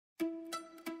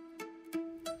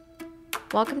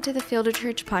Welcome to the Fielder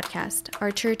Church podcast.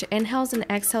 Our church inhales and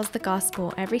exhales the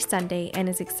gospel every Sunday and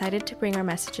is excited to bring our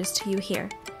messages to you here.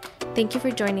 Thank you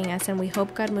for joining us, and we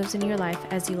hope God moves in your life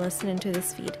as you listen into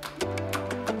this feed.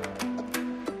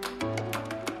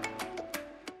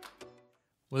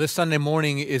 Well, this Sunday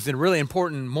morning is a really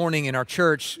important morning in our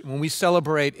church when we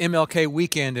celebrate MLK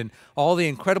weekend and all the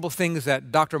incredible things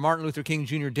that Dr. Martin Luther King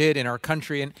Jr. did in our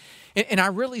country. And I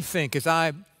really think, as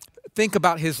I think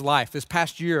about his life, this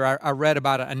past year I read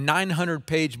about a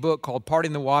 900-page book called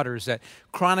Parting the Waters that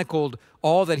chronicled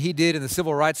all that he did in the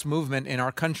civil rights movement in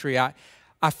our country. I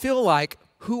feel like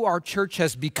who our church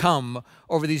has become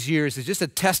over these years is just a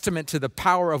testament to the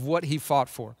power of what he fought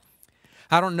for.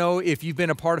 I don't know if you've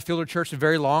been a part of Fielder Church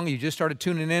very long, you just started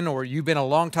tuning in, or you've been a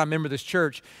long-time member of this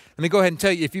church. Let me go ahead and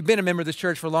tell you, if you've been a member of this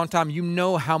church for a long time, you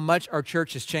know how much our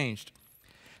church has changed.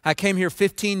 I came here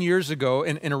 15 years ago,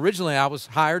 and originally I was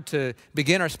hired to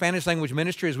begin our Spanish language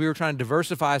ministry as we were trying to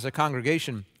diversify as a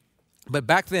congregation. But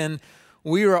back then,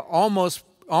 we were almost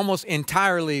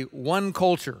entirely one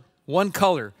culture, one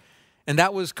color, and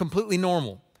that was completely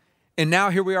normal. And now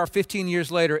here we are 15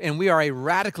 years later, and we are a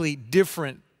radically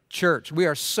different church. We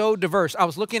are so diverse. I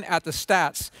was looking at the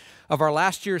stats of our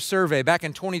last year's survey back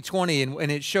in 2020,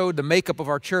 and it showed the makeup of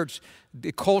our church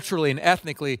culturally and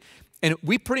ethnically. And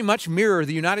we pretty much mirror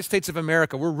the United States of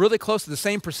America. We're really close to the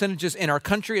same percentages in our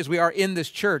country as we are in this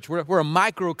church. We're a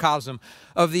microcosm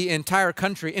of the entire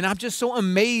country. And I'm just so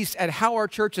amazed at how our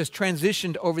church has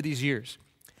transitioned over these years.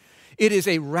 It is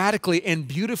a radically and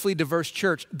beautifully diverse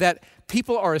church that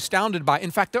people are astounded by.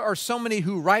 In fact, there are so many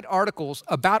who write articles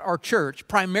about our church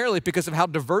primarily because of how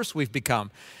diverse we've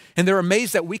become. And they're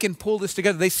amazed that we can pull this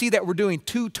together. They see that we're doing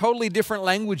two totally different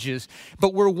languages,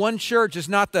 but we're one church. It's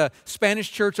not the Spanish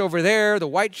church over there, the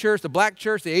white church, the black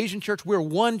church, the Asian church. We're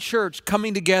one church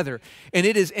coming together. And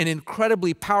it is an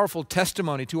incredibly powerful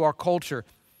testimony to our culture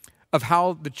of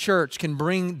how the church can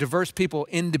bring diverse people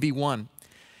in to be one.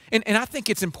 And I think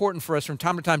it's important for us from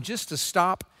time to time just to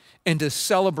stop and to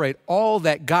celebrate all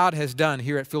that God has done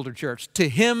here at Fielder Church. To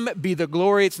Him be the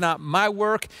glory. It's not my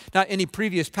work, not any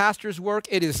previous pastor's work.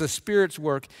 It is the Spirit's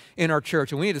work in our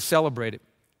church, and we need to celebrate it.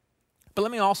 But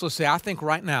let me also say, I think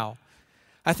right now,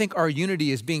 our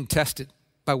unity is being tested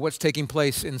by what's taking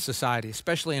place in society,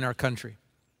 especially in our country.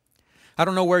 I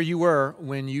don't know where you were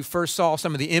when you first saw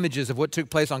some of the images of what took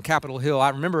place on Capitol Hill. I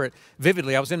remember it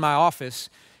vividly. I was in my office,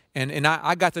 and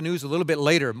I got the news a little bit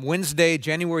later. Wednesday,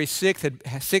 January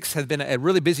 6th had been a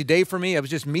really busy day for me. I was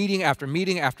just meeting after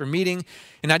meeting after meeting,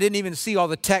 and I didn't even see all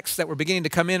the texts that were beginning to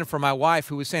come in from my wife,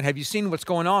 who was saying, have you seen what's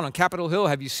going on Capitol Hill?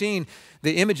 Have you seen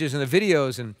the images and the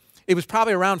videos? And it was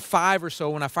probably around 5 or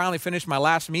so when I finally finished my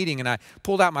last meeting, and I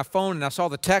pulled out my phone and I saw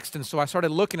the text, and so I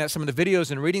started looking at some of the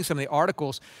videos and reading some of the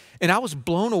articles, and I was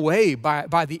blown away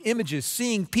by the images,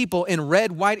 seeing people in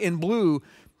red, white, and blue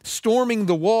storming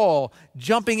the wall,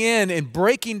 jumping in and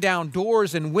breaking down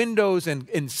doors and windows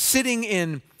and sitting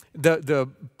in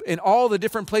in all the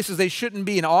different places they shouldn't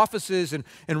be, in offices and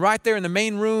right there in the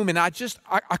main room. And I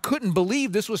couldn't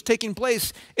believe this was taking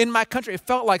place in my country. It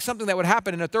felt like something that would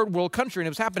happen in a third world country, and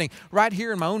it was happening right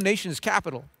here in my own nation's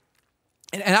capital.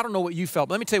 And I don't know what you felt,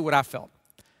 but let me tell you what I felt.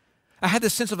 I had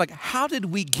this sense of like, how did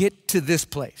we get to this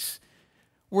place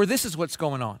where this is what's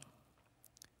going on?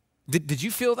 Did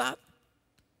you feel that?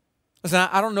 Listen,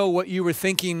 I don't know what you were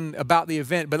thinking about the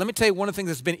event, but let me tell you one of the things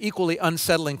that's been equally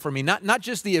unsettling for me, not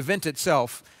just the event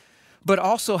itself, but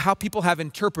also how people have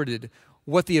interpreted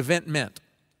what the event meant.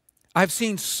 I've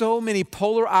seen so many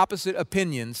polar opposite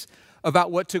opinions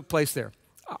about what took place there.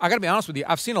 I got to be honest with you,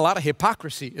 I've seen a lot of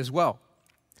hypocrisy as well.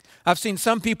 I've seen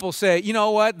some people say, you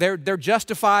know what, they're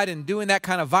justified in doing that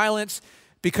kind of violence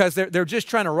because they're just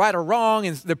trying to right a wrong,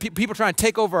 and the people trying to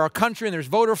take over our country, and there's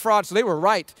voter fraud, so they were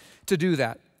right to do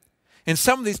that. And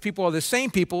some of these people are the same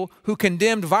people who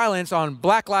condemned violence on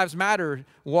Black Lives Matter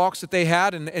walks that they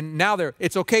had, and now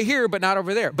it's okay here, but not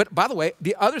over there. But by the way,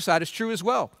 the other side is true as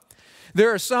well.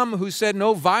 There are some who said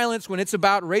no violence when it's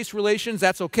about race relations,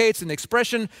 that's okay, it's an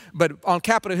expression, but on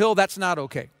Capitol Hill, that's not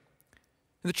okay.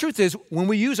 And the truth is, when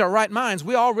we use our right minds,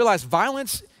 we all realize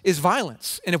violence is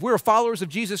violence. And if we're followers of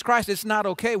Jesus Christ, it's not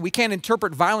okay. We can't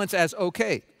interpret violence as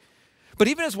okay. But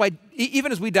even as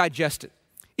we digest it,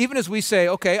 even as we say,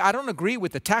 okay, I don't agree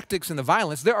with the tactics and the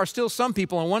violence, there are still some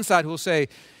people on one side who will say,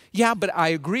 yeah, but I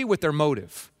agree with their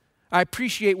motive. I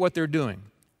appreciate what they're doing.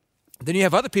 Then you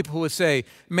have other people who would say,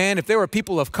 man, if there were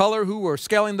people of color who were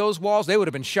scaling those walls, they would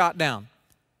have been shot down.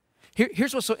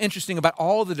 Here's what's so interesting about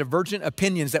all the divergent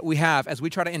opinions that we have as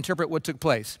we try to interpret what took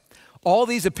place. All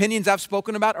these opinions I've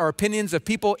spoken about are opinions of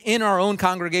people in our own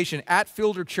congregation at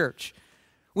Fielder Church.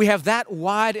 We have that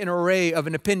wide an array of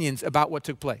opinions about what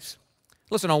took place.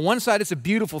 Listen, on one side, it's a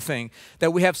beautiful thing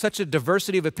that we have such a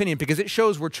diversity of opinion because it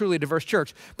shows we're truly a diverse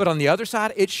church. But on the other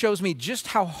side, it shows me just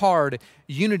how hard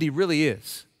unity really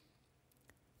is.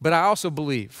 But I also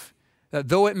believe that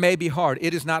though it may be hard,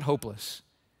 it is not hopeless.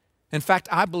 In fact,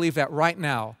 I believe that right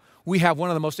now, we have one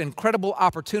of the most incredible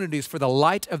opportunities for the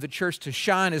light of the church to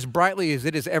shine as brightly as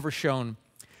it has ever shone.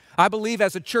 I believe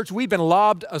as a church, we've been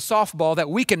lobbed a softball that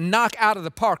we can knock out of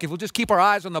the park if we'll just keep our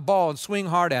eyes on the ball and swing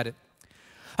hard at it.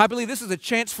 I believe this is a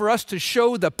chance for us to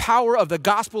show the power of the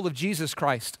gospel of Jesus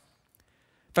Christ.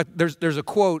 In fact, there's a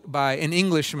quote by an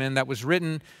Englishman that was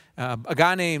written, a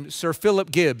guy named Sir Philip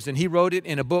Gibbs, and he wrote it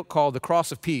in a book called The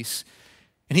Cross of Peace.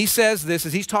 And he says this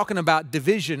as he's talking about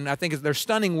division. I think they're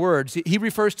stunning words. He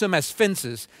refers to them as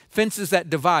fences that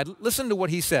divide. Listen to what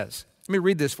he says. Let me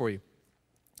read this for you.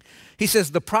 He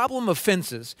says, the problem of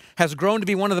fences has grown to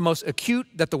be one of the most acute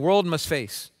that the world must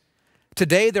face.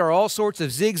 Today, there are all sorts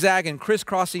of zigzag and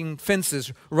crisscrossing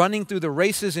fences running through the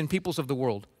races and peoples of the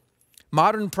world.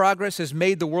 Modern progress has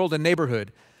made the world a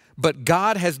neighborhood, but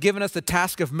God has given us the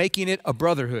task of making it a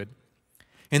brotherhood.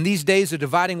 In these days of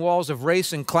dividing walls of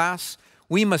race and class,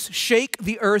 we must shake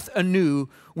the earth anew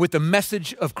with the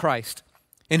message of Christ,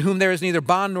 in whom there is neither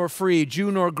bond nor free,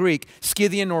 Jew nor Greek,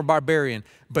 Scythian nor barbarian,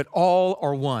 but all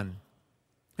are one.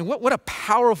 And what a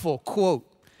powerful quote.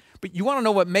 But you want to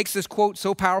know what makes this quote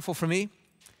so powerful for me?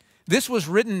 This was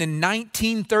written in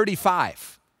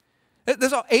 1935.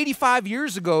 That's 85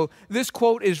 years ago, this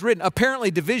quote is written.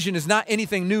 Apparently, division is not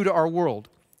anything new to our world.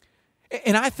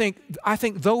 And I think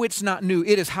though it's not new,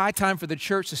 it is high time for the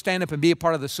church to stand up and be a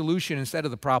part of the solution instead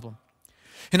of the problem.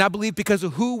 And I believe because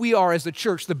of who we are as the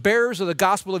church, the bearers of the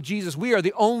gospel of Jesus, we are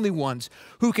the only ones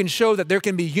who can show that there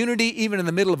can be unity even in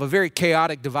the middle of a very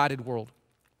chaotic, divided world.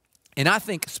 And I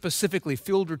think specifically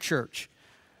Fielder Church,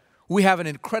 we have an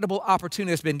incredible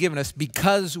opportunity that's been given us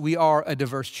because we are a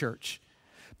diverse church.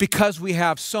 Because we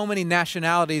have so many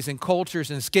nationalities and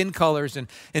cultures and skin colors and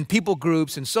people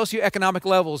groups and socioeconomic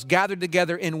levels gathered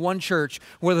together in one church,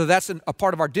 whether that's a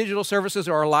part of our digital services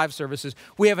or our live services,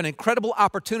 we have an incredible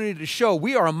opportunity to show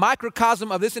we are a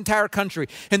microcosm of this entire country.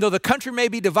 And though the country may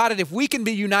be divided, if we can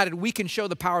be united, we can show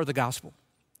the power of the gospel.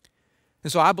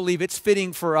 And so I believe it's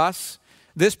fitting for us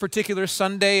this particular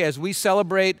Sunday as we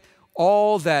celebrate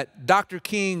all that Dr.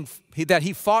 King, that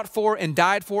he fought for and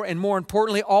died for, and more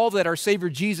importantly, all that our Savior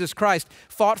Jesus Christ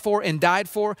fought for and died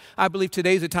for. I believe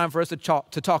today's the time for us to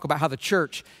talk about how the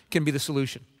church can be the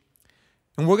solution.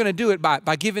 And we're going to do it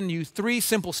by giving you 3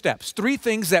 simple steps, 3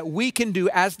 things that we can do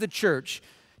as the church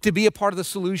to be a part of the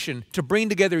solution, to bring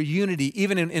together unity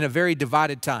even in a very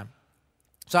divided time.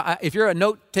 So if you're a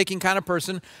note-taking kind of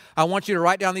person, I want you to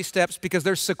write down these steps because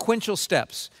they're sequential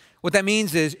steps. What that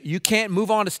means is you can't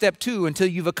move on to step 2 until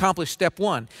you've accomplished step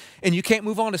 1. And you can't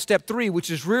move on to step 3,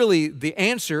 which is really the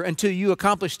answer, until you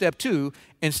accomplish step 2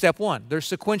 and step 1. They're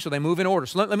sequential. They move in order.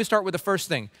 So let me start with the first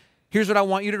thing. Here's what I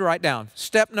want you to write down.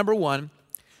 Step number 1,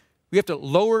 you have to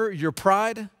lower your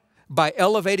pride by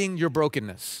elevating your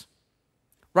brokenness.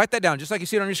 Write that down just like you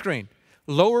see it on your screen.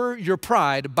 Lower your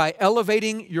pride by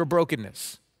elevating your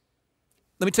brokenness.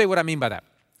 Let me tell you what I mean by that.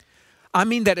 I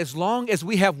mean that as long as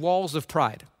we have walls of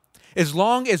pride, as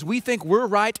long as we think we're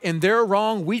right and they're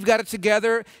wrong, we've got it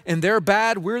together and they're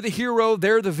bad, we're the hero,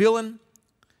 they're the villain,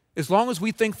 as long as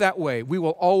we think that way, we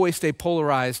will always stay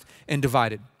polarized and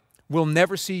divided. We'll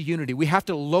never see unity. We have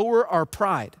to lower our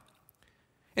pride.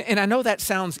 And I know that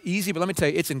sounds easy, but let me tell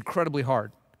you, it's incredibly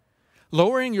hard.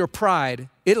 Lowering your pride,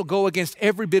 it'll go against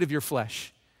every bit of your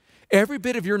flesh. Every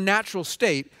bit of your natural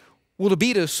state will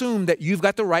be to assume that you've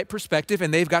got the right perspective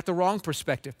and they've got the wrong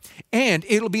perspective. And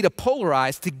it'll be to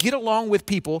polarize, to get along with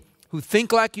people who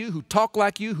think like you, who talk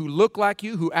like you, who look like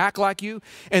you, who act like you,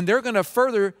 and they're going to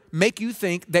further make you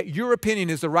think that your opinion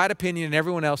is the right opinion and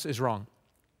everyone else is wrong.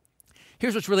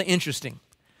 Here's what's really interesting.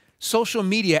 Social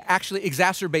media actually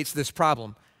exacerbates this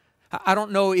problem. I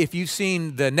don't know if you've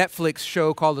seen the Netflix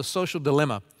show called The Social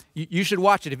Dilemma. You should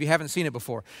watch it if you haven't seen it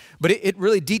before. But it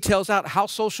really details out how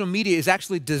social media is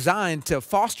actually designed to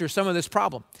foster some of this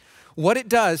problem. What it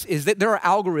does is that there are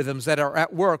algorithms that are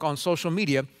at work on social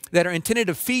media that are intended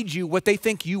to feed you what they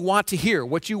think you want to hear,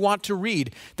 what you want to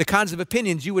read, the kinds of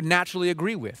opinions you would naturally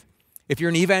agree with. If you're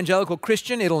an evangelical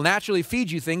Christian, it'll naturally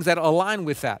feed you things that align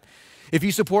with that. If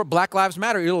you support Black Lives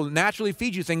Matter, it'll naturally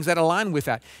feed you things that align with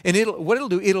that. And what it'll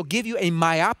do, it'll give you a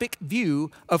myopic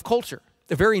view of culture,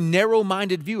 a very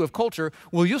narrow-minded view of culture.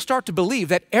 Well, you'll start to believe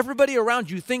that everybody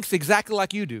around you thinks exactly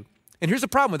like you do. And here's the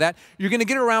problem with that. You're going to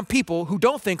get around people who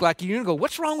don't think like you. You're going to go,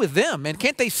 what's wrong with them? And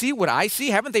can't they see what I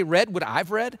see? Haven't they read what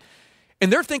I've read?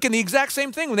 And they're thinking the exact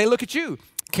same thing when they look at you.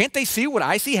 Can't they see what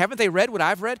I see? Haven't they read what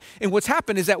I've read? And what's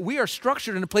happened is that we are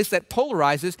structured in a place that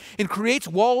polarizes and creates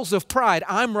walls of pride.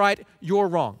 I'm right, you're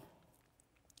wrong.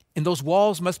 And those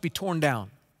walls must be torn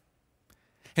down.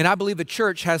 And I believe the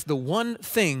church has the one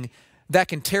thing that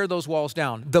can tear those walls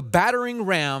down, the battering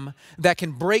ram that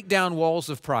can break down walls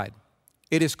of pride.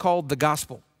 It is called the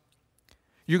gospel.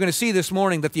 You're going to see this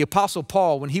morning that the Apostle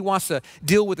Paul, when he wants to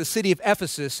deal with the city of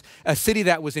Ephesus, a city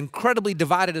that was incredibly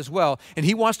divided as well, and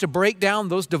he wants to break down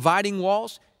those dividing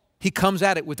walls, he comes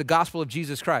at it with the gospel of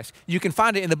Jesus Christ. You can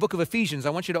find it in the book of Ephesians. I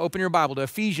want you to open your Bible to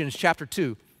Ephesians chapter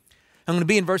 2. I'm going to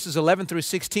be in verses 11 through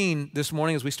 16 this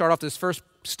morning as we start off this first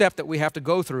step that we have to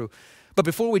go through. But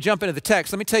before we jump into the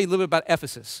text, let me tell you a little bit about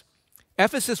Ephesus.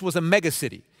 Ephesus was a mega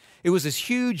city. It was this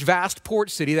huge, vast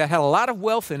port city that had a lot of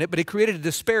wealth in it, but it created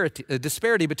a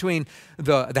disparity between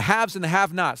the haves and the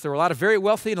have-nots. There were a lot of very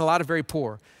wealthy and a lot of very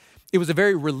poor. It was a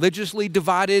very religiously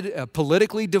divided,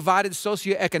 politically divided,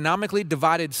 socioeconomically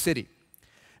divided city.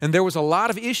 And there was a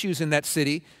lot of issues in that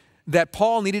city that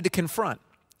Paul needed to confront.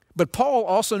 But Paul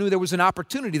also knew there was an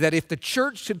opportunity that if the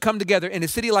church should come together in a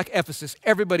city like Ephesus,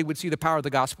 everybody would see the power of the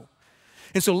gospel.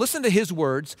 And so listen to his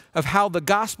words of how the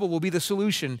gospel will be the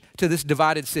solution to this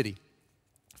divided city.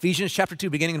 Ephesians chapter 2,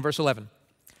 beginning in verse 11.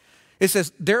 It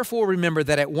says, "Therefore remember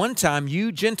that at one time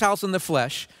you Gentiles in the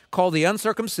flesh, called the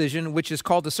uncircumcision, which is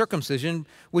called the circumcision,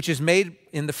 which is made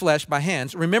in the flesh by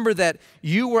hands. Remember that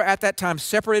you were at that time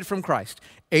separated from Christ,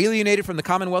 alienated from the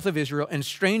commonwealth of Israel, and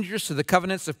strangers to the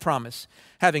covenants of promise,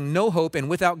 having no hope and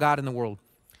without God in the world.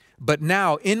 But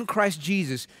now, in Christ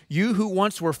Jesus, you who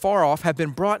once were far off have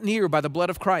been brought near by the blood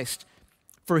of Christ.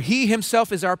 For he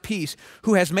himself is our peace,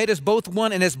 who has made us both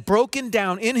one and has broken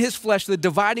down in his flesh the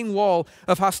dividing wall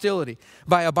of hostility,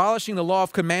 by abolishing the law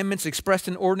of commandments expressed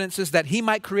in ordinances, that he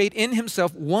might create in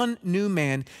himself one new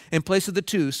man in place of the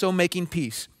two, so making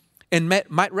peace, and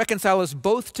might reconcile us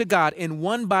both to God in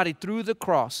one body through the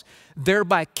cross,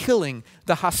 thereby killing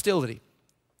the hostility."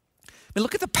 And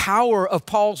look at the power of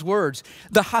Paul's words.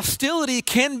 The hostility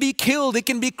can be killed. It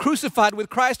can be crucified with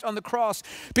Christ on the cross,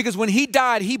 because when he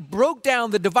died, he broke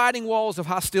down the dividing walls of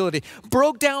hostility,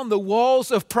 broke down the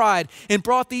walls of pride, and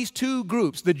brought these two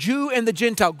groups, the Jew and the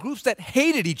Gentile, groups that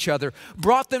hated each other,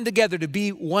 brought them together to be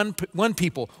one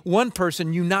people, one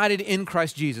person united in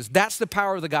Christ Jesus. That's the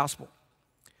power of the gospel.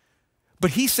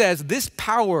 But he says this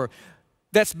power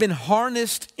that's been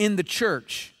harnessed in the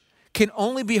church can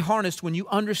only be harnessed when you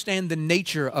understand the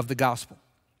nature of the gospel.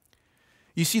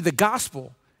 You see, the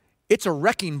gospel, it's a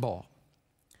wrecking ball.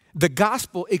 The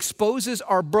gospel exposes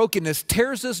our brokenness,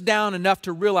 tears us down enough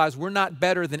to realize we're not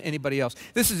better than anybody else.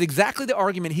 This is exactly the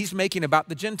argument he's making about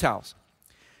the Gentiles.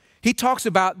 He talks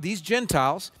about these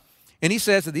Gentiles, and he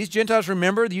says that these Gentiles,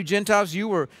 remember, you Gentiles, you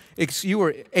were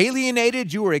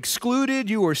alienated, you were excluded,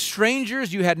 you were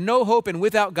strangers, you had no hope and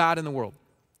without God in the world.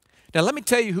 Now let me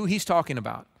tell you who he's talking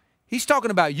about. He's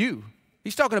talking about you.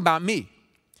 He's talking about me.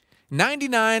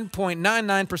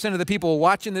 99.99% of the people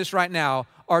watching this right now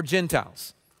are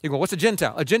Gentiles. You go, what's a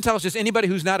Gentile? A Gentile is just anybody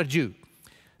who's not a Jew.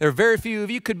 There are very few of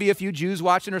you, could be a few Jews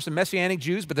watching or some Messianic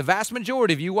Jews, but the vast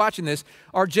majority of you watching this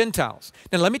are Gentiles.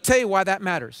 Now let me tell you why that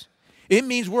matters. It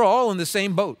means we're all in the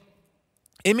same boat.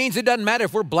 It means it doesn't matter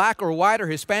if we're black or white or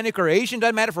Hispanic or Asian. It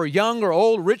doesn't matter if we're young or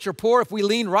old, rich or poor, if we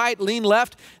lean right, lean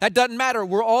left. That doesn't matter.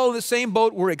 We're all in the same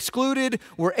boat. We're excluded.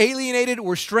 We're alienated.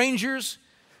 We're strangers.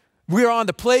 We're on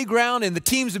the playground and the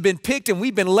teams have been picked and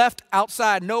we've been left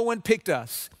outside. No one picked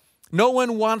us. No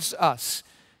one wants us.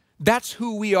 That's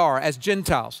who we are as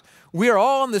Gentiles. We are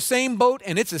all in the same boat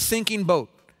and it's a sinking boat.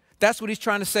 That's what he's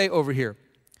trying to say over here.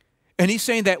 And he's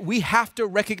saying that we have to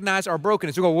recognize our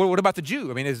brokenness. We go, well, what about the Jew?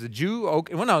 I mean, is the Jew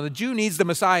okay? Well, no, the Jew needs the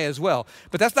Messiah as well.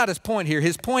 But that's not his point here.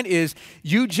 His point is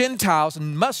you Gentiles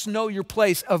must know your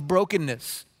place of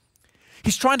brokenness.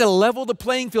 He's trying to level the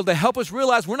playing field to help us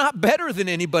realize we're not better than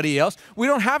anybody else. We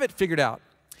don't have it figured out.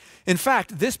 In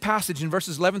fact, this passage in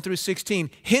verses 11 through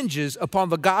 16 hinges upon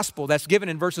the gospel that's given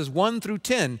in verses 1 through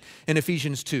 10 in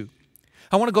Ephesians 2.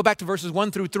 I want to go back to verses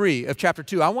 1 through 3 of chapter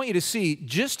 2. I want you to see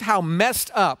just how messed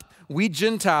up we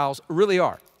Gentiles really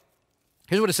are.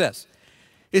 Here's what it says.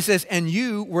 It says, "And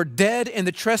you were dead in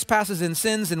the trespasses and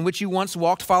sins in which you once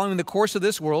walked, following the course of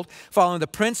this world, following the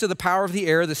prince of the power of the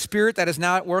air, the spirit that is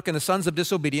now at work in the sons of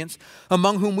disobedience,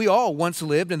 among whom we all once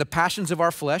lived in the passions of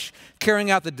our flesh,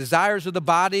 carrying out the desires of the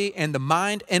body and the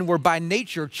mind, and were by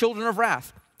nature children of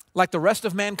wrath, like the rest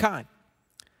of mankind."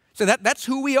 So that's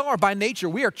who we are by nature.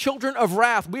 We are children of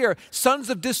wrath. We are sons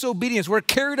of disobedience. We're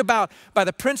carried about by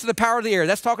the prince of the power of the air.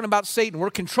 That's talking about Satan. We're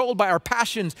controlled by our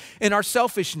passions and our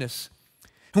selfishness.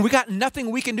 And we got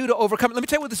nothing we can do to overcome it. Let me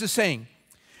tell you what this is saying.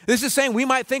 This is saying we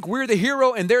might think we're the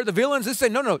hero and they're the villains. This is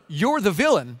saying, no, you're the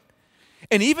villain.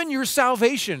 And even your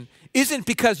salvation isn't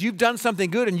because you've done something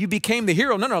good and you became the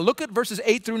hero. No, look at verses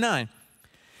 8 through 9.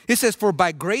 It says, for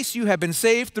by grace you have been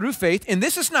saved through faith, and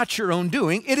this is not your own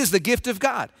doing. It is the gift of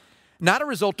God, not a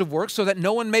result of works, so that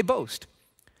no one may boast.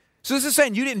 So this is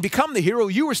saying you didn't become the hero.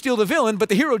 You were still the villain, but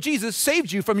the hero, Jesus,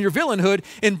 saved you from your villainhood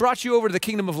and brought you over to the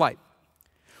kingdom of light.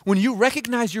 When you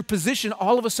recognize your position,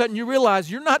 all of a sudden you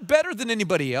realize you're not better than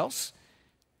anybody else,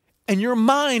 and your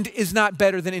mind is not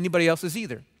better than anybody else's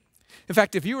either. In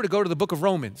fact, if you were to go to the book of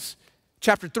Romans,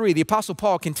 chapter 3, the Apostle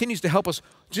Paul continues to help us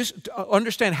just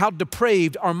understand how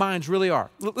depraved our minds really are.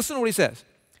 Listen to what he says.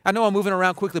 I know I'm moving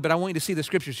around quickly, but I want you to see the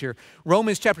scriptures here.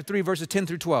 Romans chapter 3, verses 10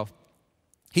 through 12.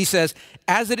 He says,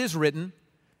 as it is written,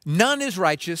 none is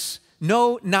righteous,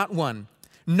 no, not one.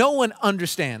 No one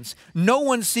understands. No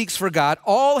one seeks for God.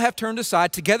 All have turned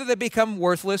aside. Together they become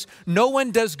worthless. No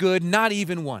one does good, not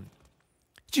even one.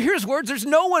 Did you hear his words? There's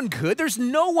no one good. There's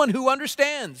no one who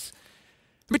understands.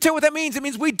 Let me tell you what that means. It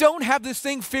means we don't have this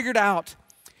thing figured out.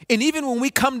 And even when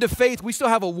we come to faith, we still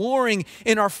have a warring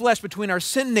in our flesh between our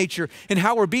sin nature and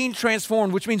how we're being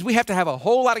transformed, which means we have to have a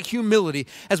whole lot of humility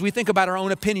as we think about our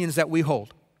own opinions that we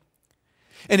hold.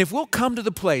 And if we'll come to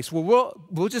the place where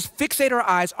we'll just fixate our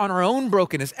eyes on our own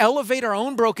brokenness, elevate our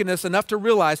own brokenness enough to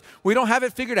realize we don't have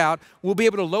it figured out, we'll be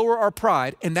able to lower our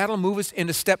pride, and that'll move us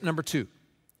into step number 2.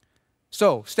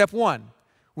 So, step 1,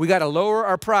 we got to lower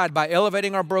our pride by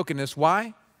elevating our brokenness.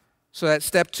 Why? So that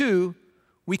step 2,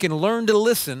 we can learn to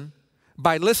listen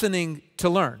by listening to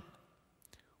learn.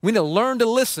 We need to learn to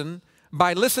listen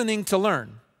by listening to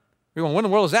learn. You're going, what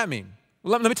in the world does that mean?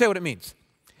 Well, let me tell you what it means.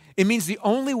 It means the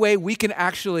only way we can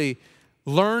actually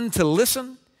learn to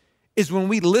listen is when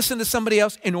we listen to somebody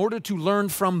else in order to learn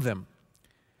from them.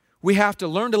 We have to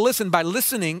learn to listen by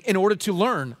listening in order to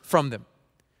learn from them.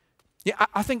 Yeah,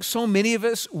 I think so many of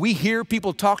us, we hear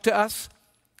people talk to us,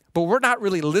 but we're not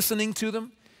really listening to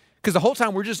them because the whole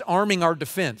time we're just arming our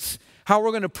defense, how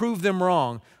we're going to prove them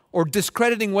wrong or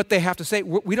discrediting what they have to say.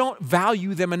 We don't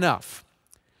value them enough.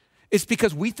 It's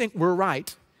because we think we're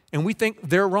right and we think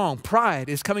they're wrong. Pride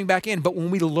is coming back in, but when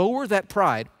we lower that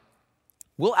pride,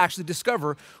 we'll actually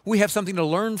discover we have something to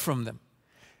learn from them.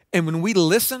 And when we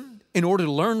listen in order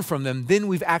to learn from them, then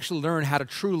we've actually learned how to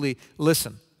truly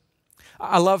listen.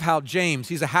 I love how James,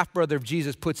 he's a half-brother of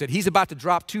Jesus, puts it. He's about to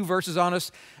drop 2 verses on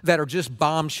us that are just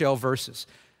bombshell verses.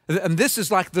 And this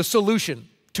is like the solution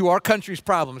to our country's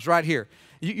problems right here.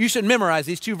 You should memorize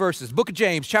these 2 verses. Book of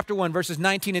James, chapter 1, verses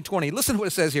 19 and 20. Listen to what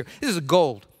it says here. This is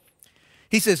gold.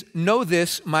 He says, know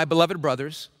this, my beloved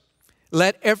brothers,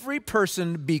 let every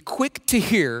person be quick to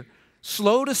hear,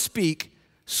 slow to speak,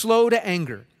 slow to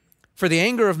anger. For the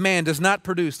anger of man does not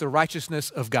produce the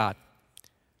righteousness of God.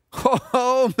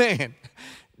 Oh, man.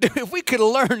 If we could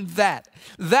learn that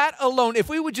alone, if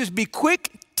we would just be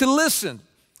quick to listen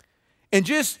and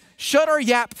just shut our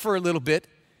yap for a little bit,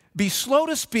 be slow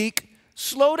to speak,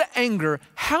 slow to anger,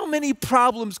 how many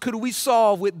problems could we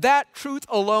solve with that truth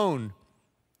alone?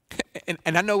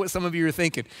 And I know what some of you are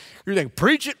thinking. You're thinking,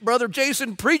 preach it, Brother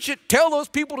Jason, preach it. Tell those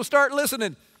people to start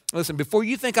listening. Listen, before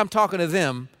you think I'm talking to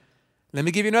them, let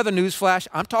me give you another news flash.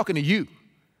 I'm talking to you.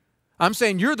 I'm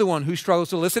saying you're the one who struggles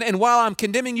to listen. And while I'm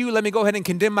condemning you, let me go ahead and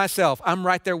condemn myself. I'm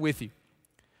right there with you.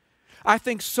 I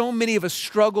think so many of us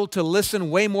struggle to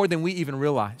listen way more than we even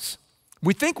realize.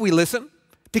 We think we listen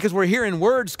because we're hearing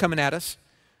words coming at us,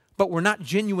 but we're not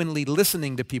genuinely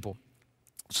listening to people.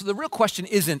 So the real question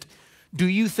isn't, do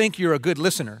you think you're a good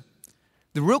listener?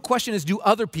 The real question is, do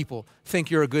other people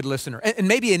think you're a good listener? And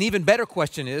maybe an even better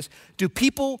question is, do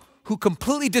people who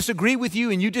completely disagree with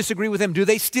you and you disagree with them, do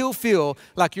they still feel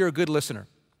like you're a good listener?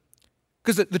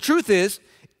 Because the truth is,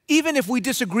 even if we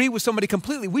disagree with somebody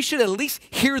completely, we should at least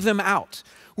hear them out.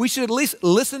 We should at least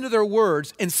listen to their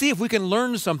words and see if we can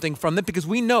learn something from them, because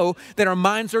we know that our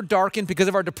minds are darkened because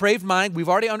of our depraved mind. We've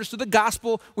already understood the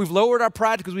gospel. We've lowered our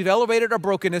pride because we've elevated our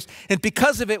brokenness. And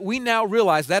because of it, we now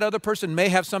realize that other person may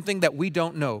have something that we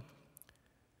don't know.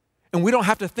 And we don't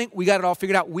have to think we got it all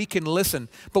figured out. We can listen.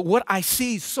 But what I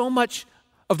see so much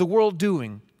of the world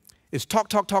doing is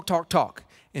talk,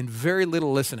 and very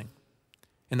little listening.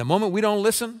 And the moment we don't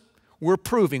listen, we're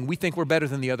proving we think we're better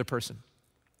than the other person.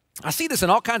 I see this in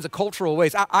all kinds of cultural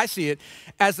ways. I see it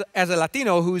as a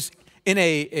Latino who's in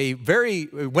a very,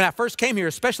 when I first came here,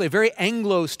 especially a very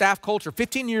Anglo staff culture.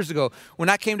 15 years ago, when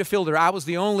I came to Fielder, I was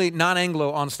the only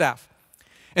non-Anglo on staff.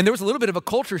 And there was a little bit of a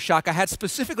culture shock I had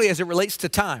specifically as it relates to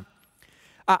time.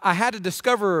 I had to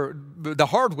discover the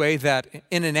hard way that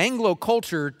in an Anglo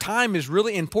culture, time is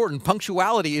really important.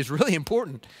 Punctuality is really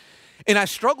important. And I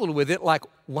struggled with it, like,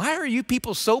 why are you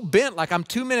people so bent? Like I'm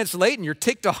 2 minutes late and you're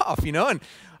ticked off, you know? And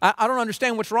I don't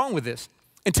understand what's wrong with this.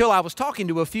 Until I was talking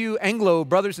to a few Anglo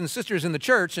brothers and sisters in the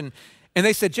church, and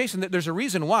they said, Jason, there's a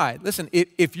reason why. Listen,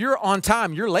 if you're on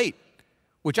time, you're late,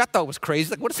 which I thought was crazy.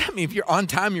 Like, what does that mean? If you're on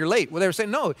time, you're late? Well, they were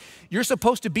saying, no, you're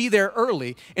supposed to be there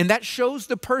early, and that shows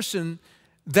the person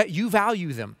that you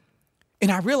value them.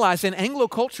 And I realized in Anglo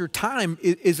culture, time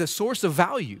is a source of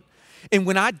value. And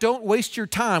when I don't waste your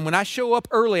time, when I show up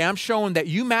early, I'm showing that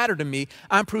you matter to me,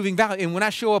 I'm proving value. And when I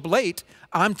show up late,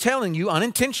 I'm telling you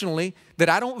unintentionally that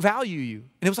I don't value you.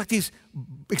 And it was like these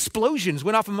explosions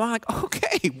went off in my mind, like,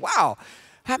 okay, wow,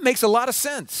 that makes a lot of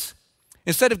sense.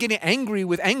 Instead of getting angry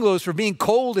with Anglos for being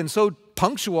cold and so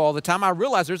punctual all the time, I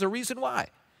realized there's a reason why.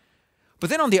 But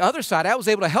then on the other side, I was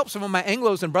able to help some of my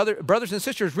Anglos and brothers and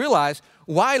sisters realize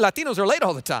why Latinos are late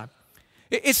all the time.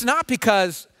 It's not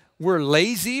because we're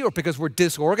lazy or because we're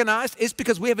disorganized. It's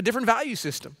because we have a different value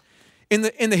system. In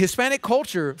the Hispanic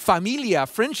culture, familia,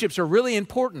 friendships are really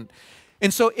important.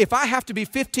 And so if I have to be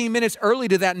 15 minutes early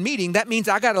to that meeting, that means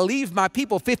I got to leave my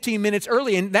people 15 minutes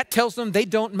early, and that tells them they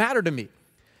don't matter to me.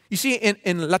 You see,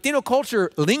 in Latino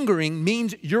culture, lingering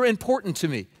means you're important to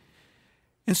me.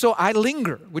 And so I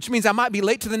linger, which means I might be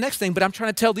late to the next thing, but I'm trying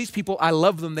to tell these people I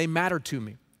love them, they matter to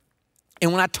me.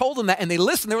 And when I told them that and they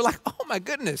listened, they were like, oh my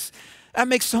goodness, that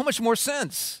makes so much more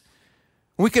sense.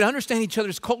 We could understand each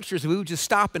other's cultures if we would just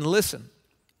stop and listen.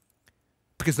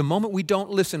 Because the moment we don't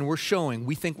listen, we're showing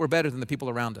we think we're better than the people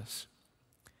around us.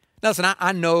 Now listen,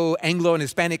 I know Anglo and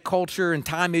Hispanic culture and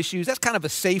time issues. That's kind of a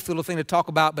safe little thing to talk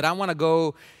about, but I want to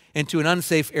go into an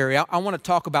unsafe area. I want to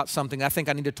talk about something I think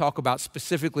I need to talk about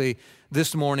specifically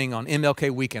this morning on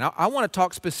MLK weekend. I want to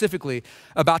talk specifically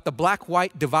about the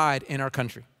black-white divide in our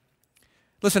country.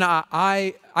 Listen,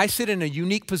 I sit in a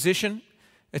unique position.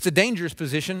 It's a dangerous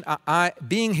position.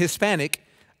 Being Hispanic,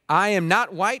 I am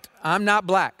not white, I'm not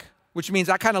black, which means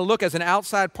I kind of look as an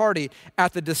outside party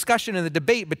at the discussion and the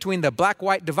debate between the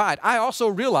black-white divide. I also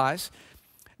realize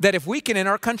that if we can in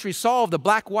our country solve the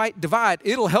black-white divide,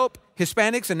 it'll help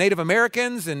Hispanics and Native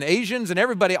Americans and Asians and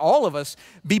everybody, all of us,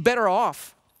 be better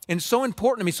off. And it's so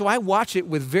important to me. So I watch it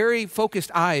with very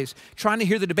focused eyes, trying to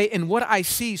hear the debate. And what I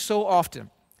see so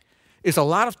often is a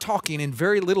lot of talking and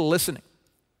very little listening.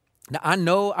 Now, I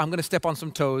know I'm going to step on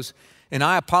some toes, and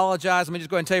I apologize. Let me just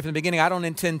go ahead and tell you from the beginning, I don't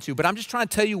intend to. But I'm just trying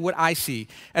to tell you what I see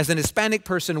as an Hispanic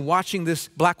person watching this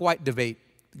black-white debate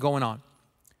going on.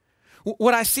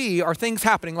 What I see are things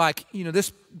happening like, you know,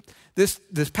 this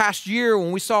past year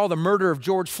when we saw the murder of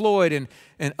George Floyd and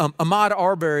Ahmaud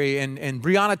Arbery and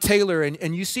Breonna Taylor,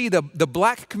 and you see the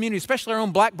black community, especially our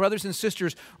own black brothers and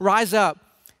sisters, rise up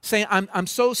saying, I'm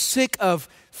so sick of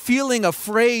feeling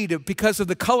afraid because of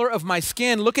the color of my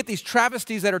skin. Look at these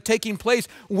travesties that are taking place.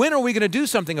 When are we going to do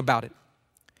something about it?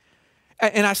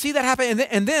 And I see that happen,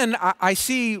 and then I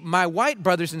see my white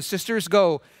brothers and sisters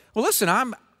go, well, listen,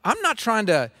 I'm not trying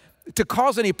to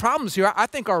cause any problems here. I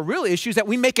think our real issue is that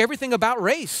we make everything about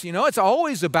race. You know, it's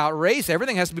always about race.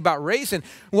 Everything has to be about race. And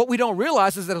what we don't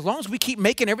realize is that as long as we keep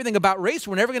making everything about race,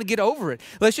 we're never going to get over it.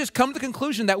 Let's just come to the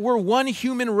conclusion that we're one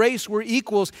human race, we're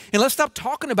equals, and let's stop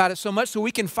talking about it so much so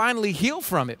we can finally heal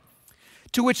from it.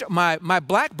 To which my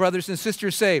black brothers and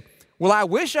sisters say, well, I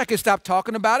wish I could stop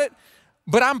talking about it,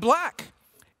 but I'm black.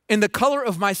 And the color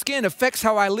of my skin affects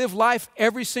how I live life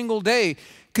every single day.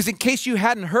 Because in case you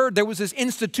hadn't heard, there was this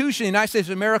institution in the United States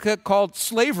of America called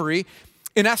slavery,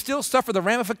 and I still suffer the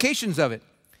ramifications of it.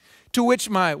 To which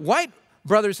my white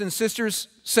brothers and sisters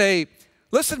say,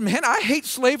 listen, man, I hate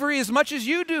slavery as much as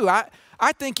you do.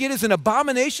 I think it is an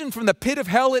abomination from the pit of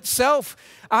hell itself.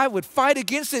 I would fight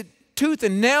against it tooth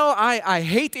and nail. I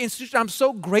hate the institution. I'm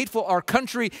so grateful our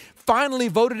country finally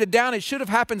voted it down. It should have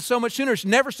happened so much sooner. It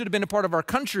never should have been a part of our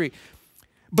country.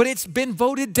 But it's been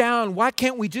voted down. Why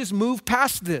can't we just move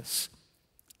past this?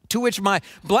 To which my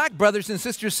black brothers and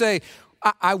sisters say,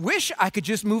 I wish I could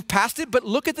just move past it, but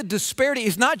look at the disparity.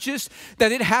 It's not just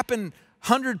that it happened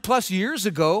 100 plus years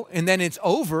ago and then it's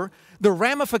over. The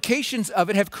ramifications of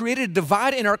it have created a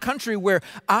divide in our country where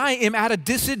I am at a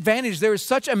disadvantage. There is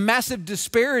such a massive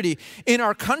disparity in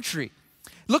our country.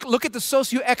 Look at the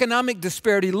socioeconomic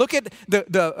disparity. Look at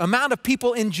the amount of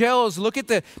people in jails. Look at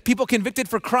the people convicted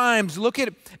for crimes. Look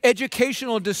at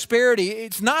educational disparity.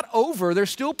 It's not over. There's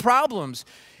still problems.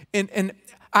 And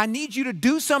I need you to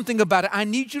do something about it. I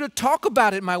need you to talk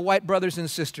about it, my white brothers and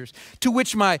sisters. To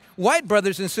which my white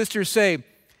brothers and sisters say,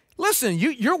 listen,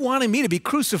 you're wanting me to be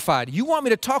crucified. You want me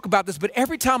to talk about this, but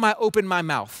every time I open my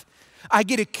mouth, I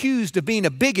get accused of being a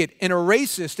bigot and a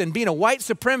racist and being a white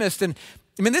supremacist and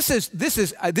I mean, this is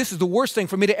the worst thing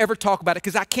for me to ever talk about it,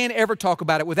 because I can't ever talk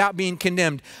about it without being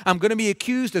condemned. I'm going to be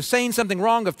accused of saying something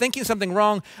wrong, of thinking something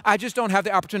wrong. I just don't have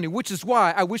the opportunity, which is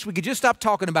why I wish we could just stop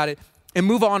talking about it and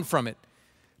move on from it.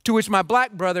 To which my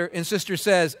black brother and sister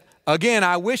says, again,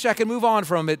 I wish I could move on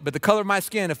from it, but the color of my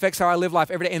skin affects how I live life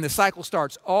every day, and the cycle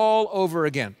starts all over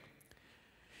again.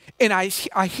 And I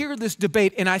hear this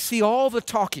debate, and I see all the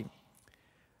talking,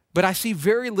 but I see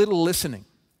very little listening.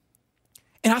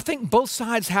 And I think both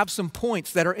sides have some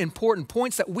points that are important,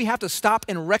 points that we have to stop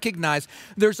and recognize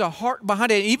there's a heart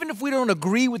behind it. Even if we don't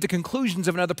agree with the conclusions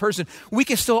of another person, we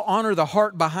can still honor the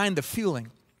heart behind the feeling.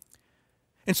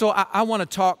 And so I want to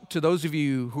talk to those of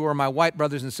you who are my white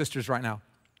brothers and sisters right now.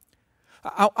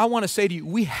 I want to say to you,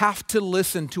 we have to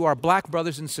listen to our black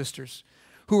brothers and sisters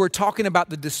who are talking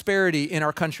about the disparity in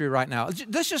our country right now.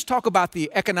 Let's just talk about the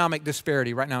economic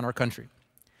disparity right now in our country.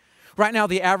 Right now,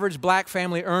 the average black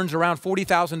family earns around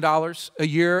 $40,000 a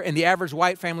year, and the average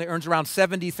white family earns around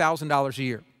 $70,000 a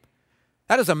year.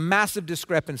 That is a massive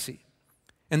discrepancy,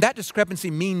 and that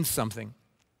discrepancy means something.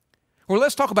 Well,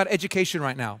 let's talk about education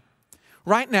right now.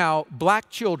 Right now, black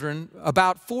children,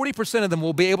 about 40% of them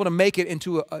will be able to make it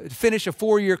into finish a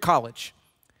 4-year college.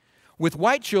 With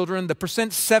white children, the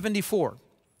percent's 74.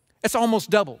 That's almost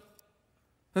double.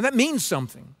 Now, that means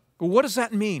something. Well, what does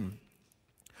that mean?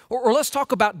 Or let's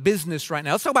talk about business right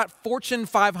now. Let's talk about Fortune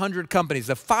 500 companies,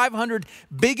 the 500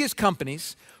 biggest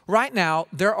companies. Right now,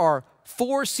 there are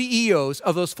 4 CEOs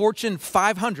of those Fortune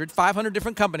 500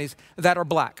 different companies that are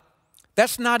black.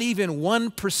 That's not even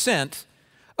 1%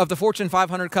 of the Fortune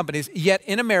 500 companies, yet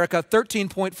in America,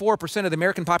 13.4% of the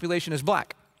American population is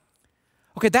black.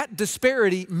 Okay, that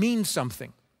disparity means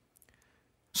something.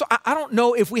 So I don't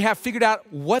know if we have figured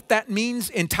out what that means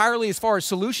entirely as far as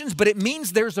solutions, but it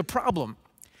means there's a problem.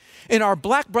 And our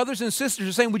black brothers and sisters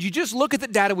are saying, would you just look at the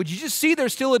data? Would you just see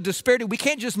there's still a disparity? We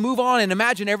can't just move on and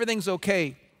imagine everything's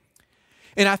okay.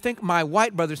 And I think my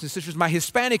white brothers and sisters, my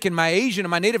Hispanic and my Asian and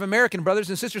my Native American brothers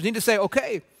and sisters need to say,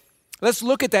 okay, let's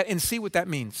look at that and see what that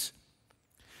means.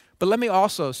 But let me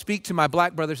also speak to my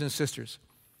black brothers and sisters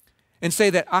and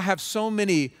say that I have so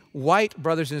many white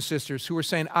brothers and sisters who are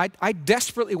saying, I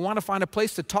desperately want to find a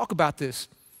place to talk about this,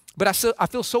 but I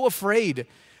feel so afraid.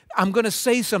 I'm going to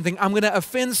say something. I'm going to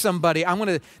offend somebody. I'm going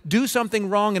to do something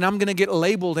wrong, and I'm going to get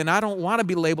labeled, and I don't want to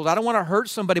be labeled. I don't want to hurt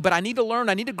somebody, but I need to learn.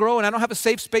 I need to grow, and I don't have a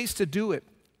safe space to do it.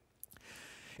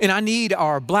 And I need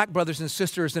our black brothers and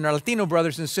sisters and our Latino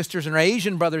brothers and sisters and our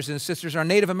Asian brothers and sisters and our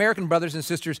Native American brothers and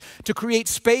sisters to create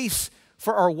space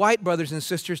for our white brothers and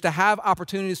sisters to have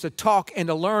opportunities to talk and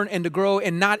to learn and to grow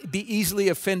and not be easily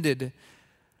offended,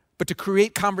 but to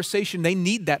create conversation. They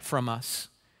need that from us,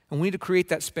 and we need to create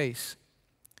that space.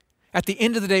 At the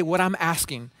end of the day, what I'm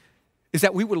asking is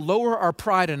that we would lower our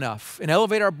pride enough and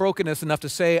elevate our brokenness enough to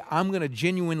say, I'm going to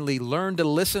genuinely learn to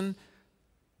listen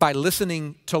by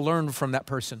listening to learn from that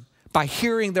person, by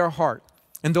hearing their heart.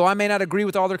 And though I may not agree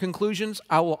with all their conclusions,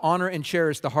 I will honor and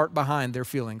cherish the heart behind their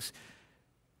feelings.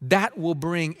 That will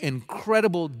bring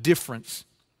incredible difference.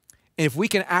 And if we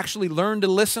can actually learn to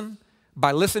listen,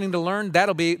 by listening to learn,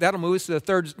 that'll move us to the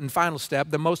third and final step,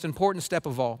 the most important step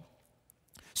of all.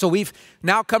 So we've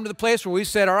now come to the place where we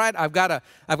said, all right, I've got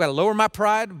to lower my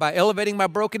pride by elevating my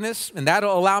brokenness, and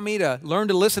that'll allow me to learn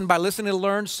to listen by listening to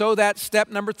learn. So that step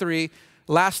number 3,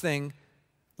 last thing,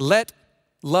 let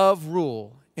love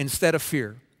rule instead of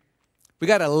fear. We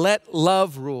got to let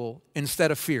love rule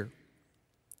instead of fear.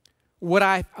 What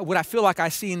I feel like I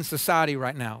see in society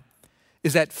right now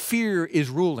is that fear is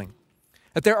ruling.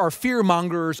 That there are fear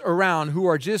mongers around who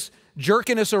are just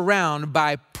jerking us around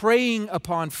by preying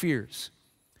upon fears.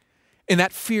 And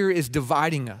that fear is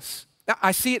dividing us.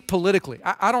 I see it politically.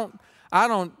 I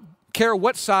don't care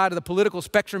what side of the political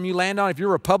spectrum you land on, if you're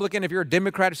a Republican, if you're a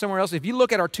Democrat or somewhere else. If you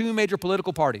look at our 2 major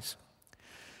political parties,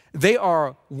 they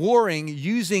are warring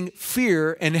using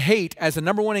fear and hate as the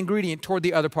number 1 ingredient toward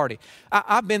the other party.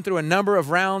 I've been through a number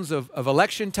of rounds of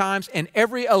election times, and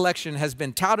every election has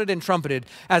been touted and trumpeted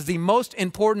as the most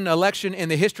important election in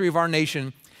the history of our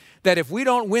nation, that if we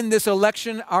don't win this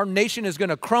election, our nation is going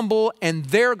to crumble and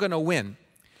they're going to win.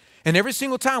 And every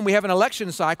single time we have an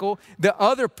election cycle, the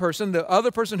other person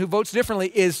who votes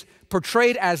differently is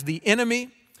portrayed as the enemy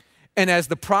and as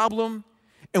the problem,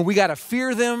 and we got to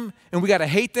fear them and we got to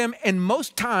hate them, and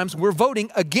most times we're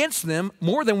voting against them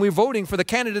more than we're voting for the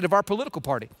candidate of our political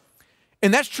party.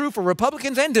 And that's true for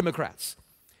Republicans and Democrats.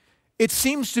 It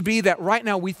seems to be that right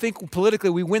now we think politically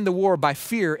we win the war by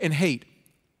fear and hate.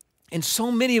 And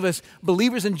so many of us,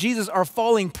 believers in Jesus, are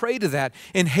falling prey to that.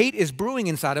 And hate is brewing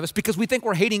inside of us because we think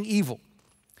we're hating evil.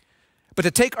 But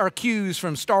to take our cues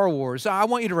from Star Wars, I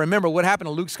want you to remember what happened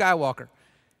to Luke Skywalker.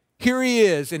 here he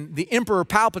is, and the Emperor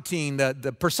Palpatine,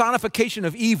 the personification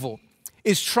of evil,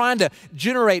 is trying to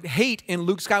generate hate in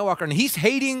Luke Skywalker, and he's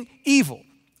hating evil.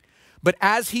 But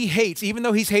as he hates, even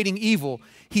though he's hating evil,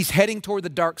 he's heading toward the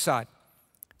dark side.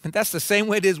 And that's the same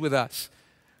way it is with us.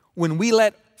 When we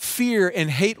let fear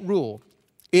and hate rule,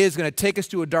 it is going to take us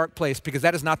to a dark place, because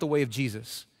that is not the way of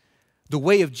Jesus. The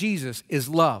way of Jesus is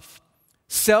love.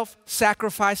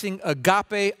 Self-sacrificing,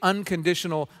 agape,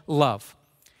 unconditional love.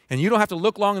 And you don't have to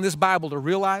look long in this Bible to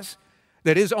realize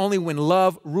that it is only when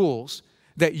love rules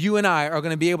that you and I are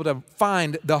going to be able to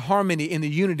find the harmony and the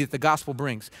unity that the gospel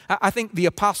brings. I think the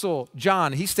Apostle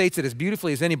John, he states it as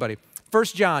beautifully as anybody. 1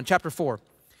 John chapter 4,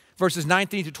 verses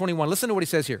 19 to 21. Listen to what he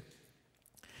says here.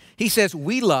 He says,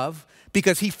 we love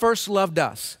because he first loved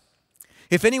us.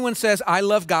 If anyone says, I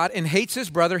love God, and hates his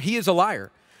brother, he is a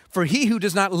liar. For he who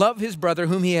does not love his brother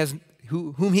whom he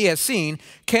has seen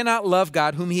cannot love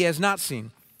God whom he has not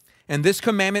seen. And this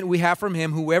commandment we have from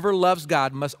him, whoever loves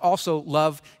God must also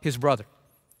love his brother.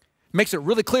 Makes it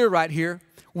really clear right here.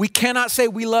 We cannot say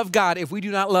we love God if we do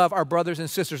not love our brothers and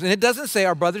sisters. And it doesn't say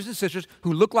our brothers and sisters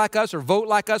who look like us or vote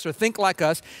like us or think like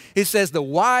us. It says the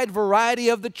wide variety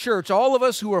of the church, all of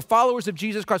us who are followers of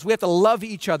Jesus Christ, we have to love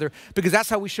each other, because that's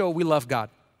how we show we love God.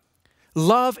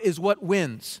 Love is what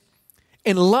wins.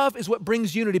 And love is what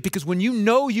brings unity, because when you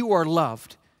know you are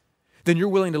loved, then you're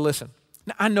willing to listen.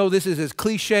 Now, I know this is as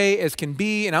cliche as can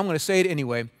be, and I'm going to say it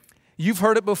anyway. You've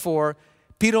heard it before.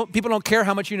 People don't care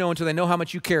how much you know until they know how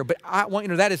much you care. But I want you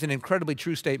to know that is an incredibly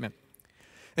true statement.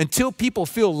 Until people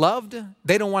feel loved,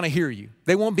 they don't want to hear you.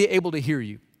 They won't be able to hear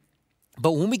you.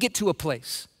 But when we get to a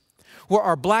place where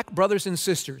our black brothers and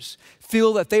sisters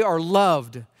feel that they are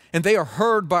loved and they are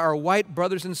heard by our white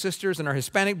brothers and sisters and our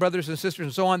Hispanic brothers and sisters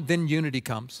and so on, then unity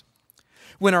comes.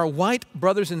 When our white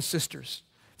brothers and sisters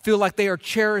feel like they are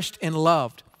cherished and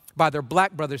loved by their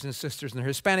black brothers and sisters and their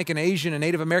Hispanic and Asian and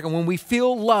Native American, when we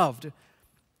feel loved,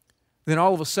 then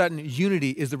all of a sudden unity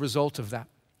is the result of that.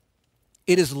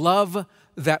 It is love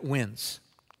that wins.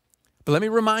 But let me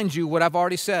remind you what I've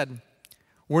already said.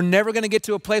 We're never going to get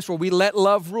to a place where we let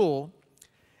love rule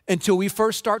until we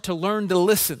first start to learn to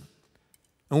listen.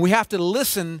 And we have to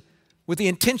listen with the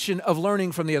intention of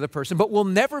learning from the other person. But we'll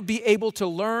never be able to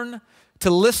learn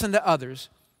to listen to others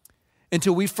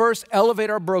until we first elevate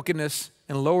our brokenness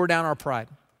and lower down our pride.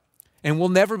 And we'll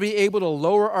never be able to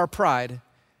lower our pride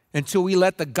until we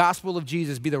let the gospel of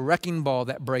Jesus be the wrecking ball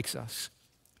that breaks us.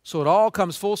 So it all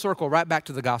comes full circle right back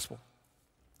to the gospel.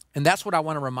 And that's what I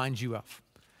want to remind you of.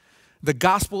 The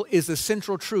gospel is the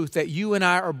central truth that you and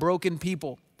I are broken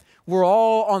people. We're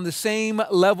all on the same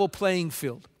level playing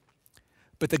field.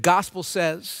 But the gospel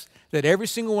says that every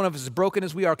single one of us, as broken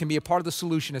as we are, can be a part of the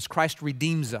solution as Christ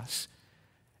redeems us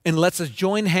and lets us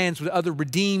join hands with other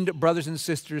redeemed brothers and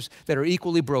sisters that are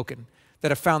equally broken,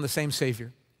 that have found the same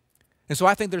Savior. And so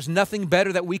I think there's nothing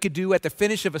better that we could do at the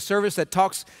finish of a service that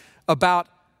talks about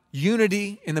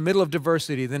unity in the middle of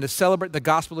diversity than to celebrate the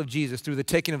gospel of Jesus through the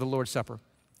taking of the Lord's Supper.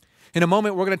 In a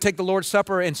moment, we're going to take the Lord's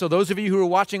Supper, and so those of you who are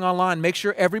watching online, make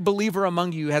sure every believer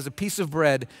among you has a piece of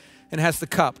bread and has the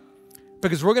cup,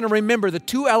 because we're going to remember the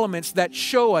two elements that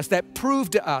show us, that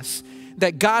prove to us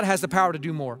that God has the power to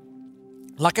do more.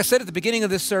 Like I said at the beginning of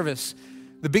this service,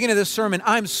 the beginning of this sermon,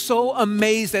 I'm so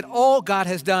amazed at all God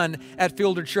has done at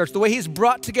Fielder Church, the way He's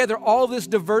brought together all this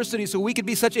diversity so we could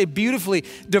be such a beautifully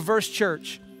diverse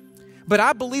church. But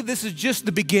I believe this is just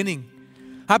the beginning.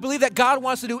 I believe that God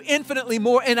wants to do infinitely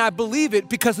more, and I believe it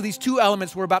because of these two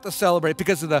elements we're about to celebrate,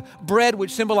 because of the bread,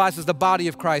 which symbolizes the body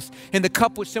of Christ, and the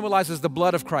cup, which symbolizes the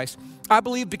blood of Christ. I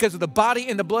believe because of the body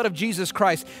and the blood of Jesus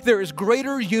Christ, there is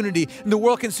greater unity, and the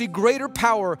world can see greater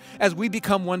power as we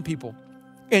become one people.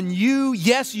 And you,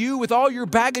 yes, you, with all your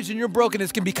baggage and your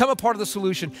brokenness, can become a part of the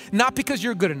solution, not because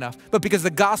you're good enough, but because the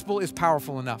gospel is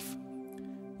powerful enough.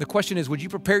 The question is, would you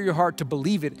prepare your heart to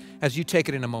believe it as you take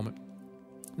it in a moment?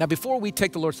 Now, before we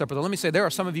take the Lord's Supper, though, let me say there are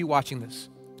some of you watching this,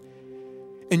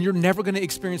 and you're never going to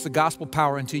experience the gospel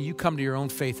power until you come to your own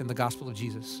faith in the gospel of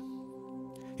Jesus.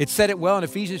 It said it well in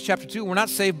Ephesians chapter 2. We're not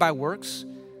saved by works.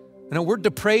 No, we're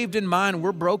depraved in mind.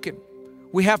 We're broken.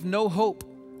 We have no hope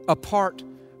apart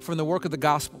from the work of the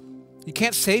gospel. You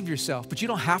can't save yourself, but you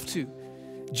don't have to.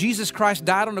 Jesus Christ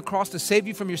died on the cross to save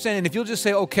you from your sin. And if you'll just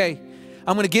say, okay,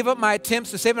 I'm going to give up my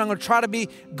attempts to save it. I'm going to try to be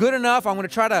good enough. I'm going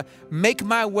to try to make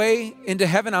my way into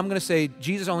heaven. I'm going to say,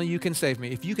 Jesus, only you can save me.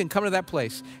 If you can come to that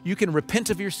place, you can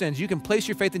repent of your sins. You can place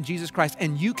your faith in Jesus Christ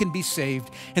and you can be saved.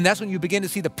 And that's when you begin to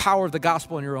see the power of the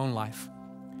gospel in your own life.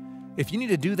 If you need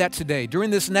to do that today,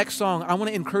 during this next song, I want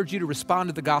to encourage you to respond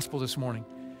to the gospel this morning.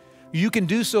 You can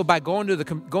do so by going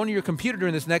to your computer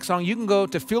during this next song. You can go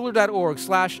to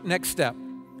fielder.org/next step.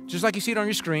 just like you see it on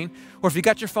your screen. Or if you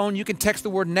got your phone, you can text the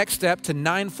word Next Step to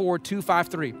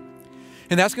 94253.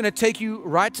 And that's going to take you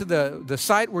right to the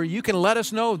site where you can let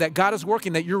us know that God is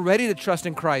working, that you're ready to trust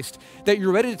in Christ, that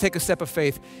you're ready to take a step of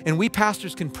faith. And we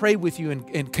pastors can pray with you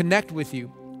and connect with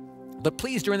you. But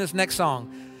please, during this next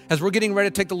song, as we're getting ready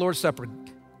to take the Lord's Supper,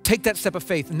 take that step of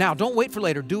faith now. Don't wait for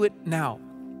later. Do it now.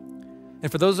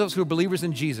 And for those of us who are believers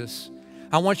in Jesus,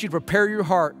 I want you to prepare your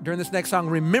heart during this next song.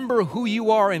 Remember who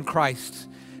you are in Christ.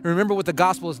 Remember what the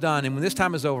gospel has done. And when this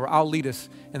time is over, I'll lead us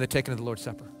in the taking of the Lord's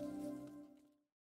Supper.